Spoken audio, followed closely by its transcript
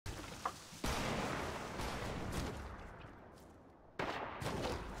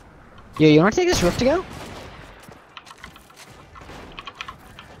Yo, you wanna take this roof to go?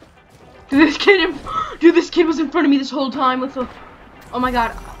 Dude, this kid was in front of me this whole time with a. Oh my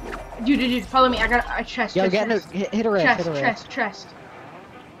god. Dude, follow me. I got a chest. Yo, chest, hit a rift, hit a rift. Chest.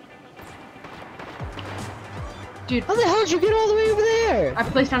 Dude. How the hell did you get all the way over there? I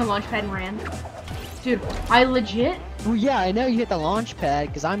placed down a launch pad and ran. Dude, I legit. Well, yeah, I know you hit the launch pad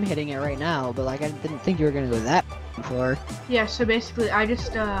because I'm hitting it right now, but like I didn't think you were gonna go that far. Yeah, so basically, I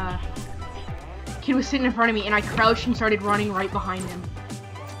just kid was sitting in front of me and I crouched and started running right behind him.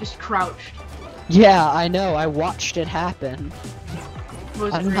 Just crouched. Yeah, I know. I watched it happen.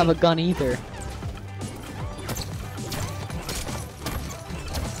 I don't have a gun either.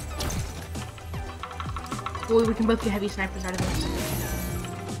 Well, we can both get heavy snipers out of this.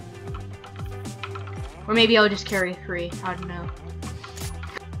 Or maybe I'll just carry 3. I don't know.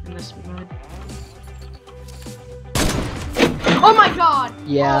 In this mode. Oh my god!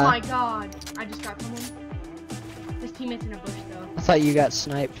 Yeah. Oh my god! I just got someone. His teammate's in a bush though. I thought you got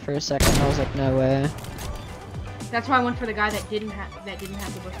sniped for a second. I was like, no way. That's why I went for the guy that didn't have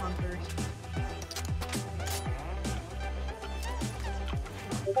the bush on first.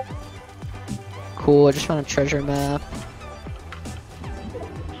 Cool. I just found a treasure map.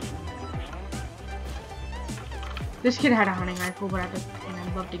 This kid had a hunting rifle, but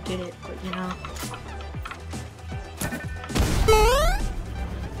I'd love to get it, but you know.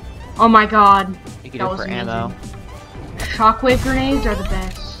 Oh my god. You can do it for ammo. Shockwave grenades are the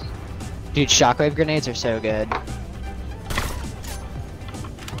best. Dude, shockwave grenades are so good.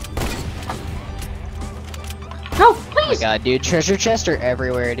 No, please! Oh my god, dude, treasure chests are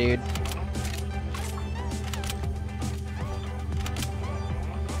everywhere, dude.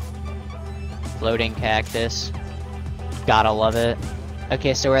 Floating cactus. Gotta love it.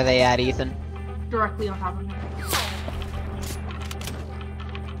 Okay, so where are they at, Ethan? Directly on top of me.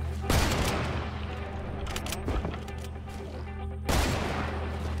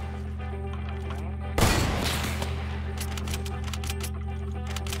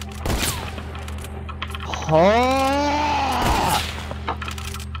 Oh!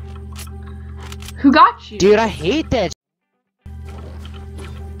 Who got you? Dude, I hate that.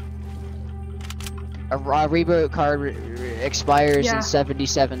 A reboot card expires in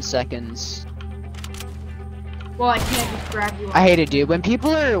 77 seconds. Well, I can't just grab you. I hate it, dude. When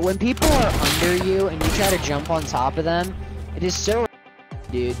people are under you and you try to jump on top of them, it is so,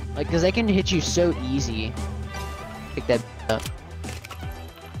 dude. Like, cause they can hit you so easy. Pick that up.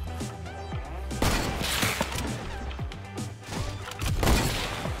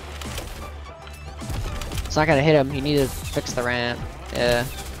 It's not gonna hit him. You need to fix the ramp. Yeah.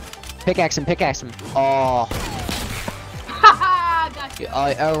 Pickaxe him. Pickaxe him. Oh. Haha, got you.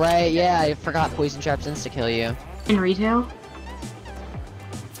 Oh, right. Yeah, I forgot poison traps insta kill you. In retail.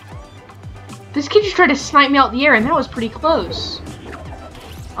 This kid just tried to snipe me out the air, and that was pretty close.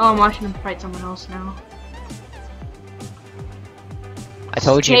 Oh, I'm watching him fight someone else now. I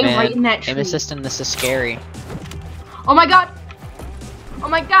told you, man. Right in that tree. Aim assistant, this is scary. Oh my god! Oh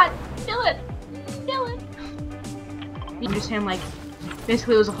my god! Kill it! Kill it! You understand, like,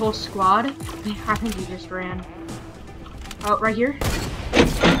 basically it was a whole squad. I think he just ran. Oh, right here?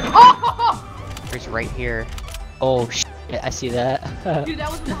 Oh! He's right here. Oh, shit, I see that. Dude,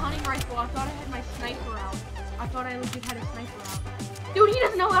 that was the hunting rifle. I thought I had my sniper out. I thought I legit had a sniper out. Dude, he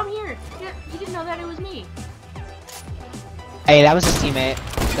doesn't know I'm here. He didn't know that it was me. Hey, that was his teammate.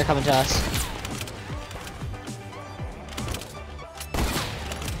 They're coming to us.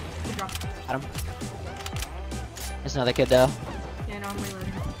 Good job. Got him. There's another kid, though. Yeah, no, I'm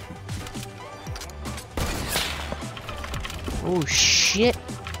reloading. Oh, shit.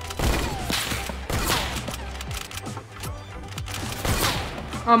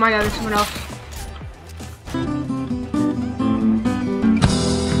 Oh my god, there's someone else.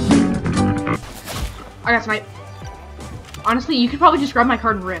 I got sniped. Honestly, you could probably just grab my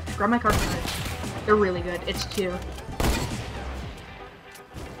card and rift. Grab my card and rift. They're really good. It's 2.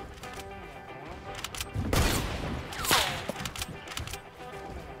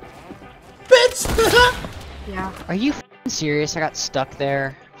 Bitch! Yeah. Are you f***ing serious? I got stuck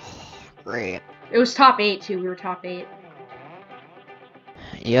there. Great. It was top 8 too. We were top 8.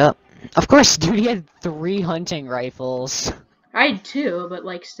 Yep. Of course, dude, he had 3 hunting rifles. I had 2, but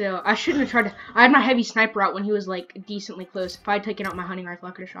like still, I shouldn't have tried to. I had my heavy sniper out when he was like decently close. If I had taken out my hunting rifle,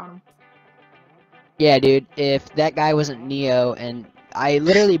 I could have shot him. Yeah, dude. If that guy wasn't Neo, and I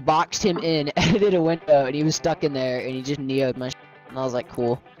literally boxed him in, edited a window, and he was stuck in there, and he just Neo'd my shit, and I was like,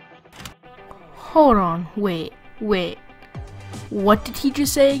 cool. Hold on, wait. What did he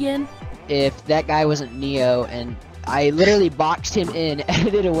just say again? If that guy wasn't Neo, and I literally boxed him in,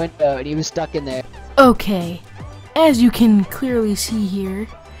 edited a window, and he was stuck in there. Okay, as you can clearly see here,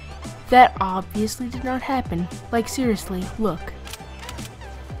 that obviously did not happen. Like, seriously, look.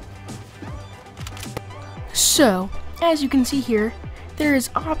 So, as you can see here, there is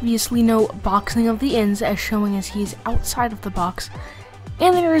obviously no boxing of the ends as showing as he's outside of the box,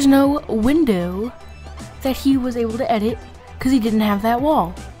 and there is no window that he was able to edit because he didn't have that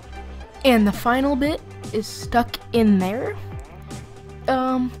wall. And the final bit is stuck in there.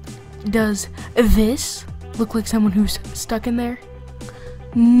 Does this look like someone who's stuck in there?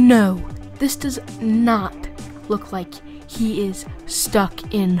 No, this does not look like he is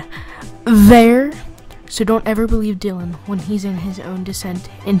stuck in there. So don't ever believe Dylan when he's in his own descent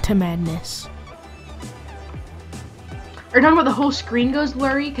into madness. Are you talking about the whole screen goes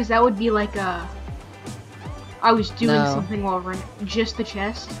blurry? Because that would be like I was doing something while running. Just the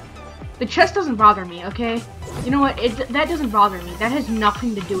chest. The chest doesn't bother me, okay? You know what? That doesn't bother me. That has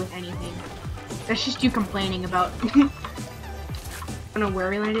nothing to do with anything. That's just you complaining about. I don't know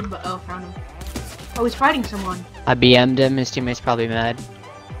where he landed, but oh, found him. Oh, he's fighting someone. I BM'd him. His teammate's probably mad.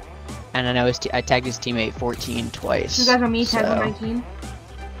 And I know I tagged his teammate 14 twice. You guys on me, tag 19?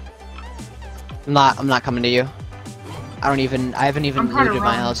 I'm not coming to you. I haven't even looted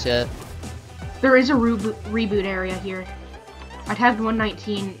my house yet. There is a reboot area here. I tagged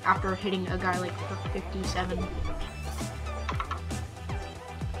 119 after hitting a guy like for 57.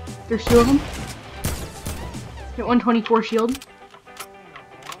 There's two of them. Hit 124 shield.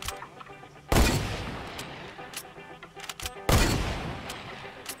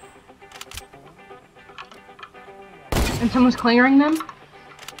 And someone's clearing them.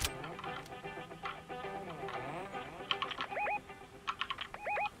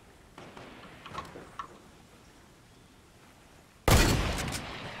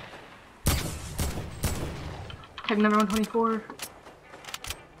 Tag number 124.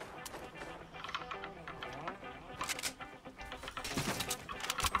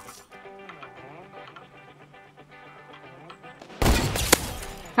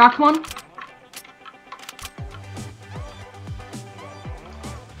 Knocked one.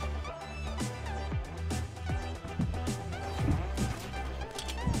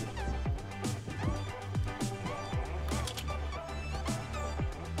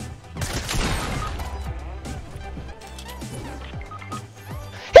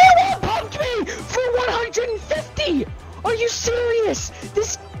 For 150! Are you serious?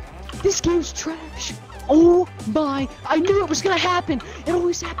 This game's trash. Oh my, I knew it was gonna happen. It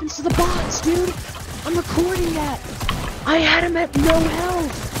always happens to the bots, dude. I'm recording that. I had him at no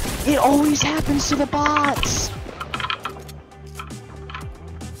health. It always happens to the bots.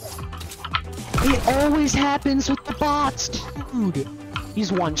 It always happens with the bots, dude.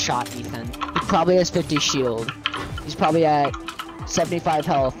 He's one shot, Ethan. He probably has 50 shield. He's probably at 75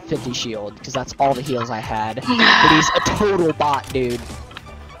 health, 50 shield, because that's all the heals I had. But he's a total bot, dude.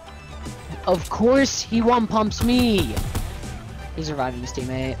 Of course he one-pumps me! He's reviving his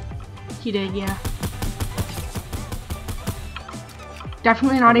teammate. He did, yeah.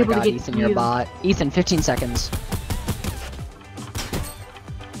 Definitely not able to get Ethan, you're a bot. Ethan, 15 seconds.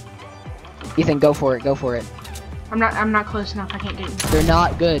 Ethan, go for it, go for it. I'm not close enough, I can't get you. They're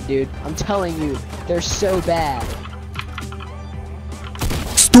not good, dude. I'm telling you, they're so bad.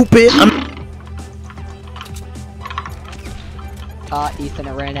 Stupid! Ethan,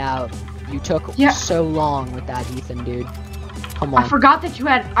 it ran out. You took so long with that, Ethan, dude. Come on. I forgot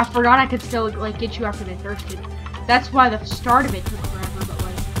I could still, like, get you after they thirsted. That's why the start of it took forever, but,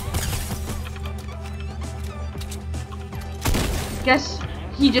 like... Guess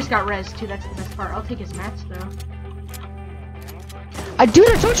he just got res, too. That's the best part. I'll take his mats, though. Dude,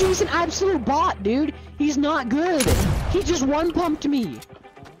 I told you he's an absolute bot, dude. He's not good. He just one-pumped me.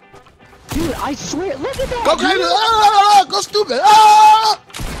 Dude, I swear, look at that! Go crazy! Ah, go stupid! Ah,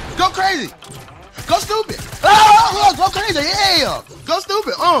 go crazy! Go stupid! Ah, go crazy! Yeah! Go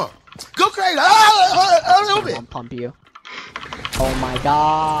stupid! Go crazy! Ah, stupid! I'll pump you. Oh my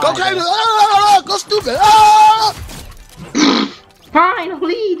god! Go crazy! Ah, go stupid! Ah!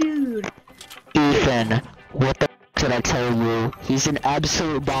 Finally, dude! Ethan, what the f did I tell you? He's an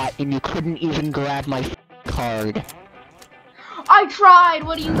absolute bot, and you couldn't even grab my card. I tried.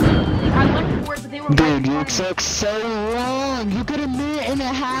 What do you mean? I went for it, but they were. Dude, you took so long. You got a minute and a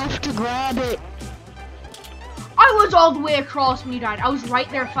half to grab it. I was all the way across when you died. I was right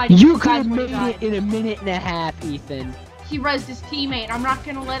there fighting. You could have made it in a minute and a half, Ethan. He rezzed his teammate. I'm not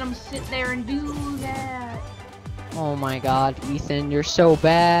gonna let him sit there and do that. Oh my god, Ethan, you're so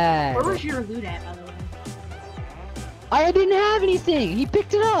bad. Where was your loot at, by the way? I didn't have anything. He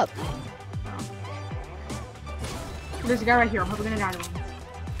picked it up. There's a guy right here. I'm probably gonna die to him.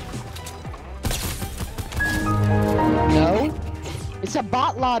 No? It's a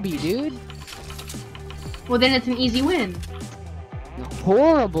bot lobby, dude. Well, then it's an easy win.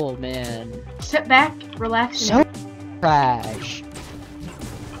 Horrible, man. Sit back, relax, So trash.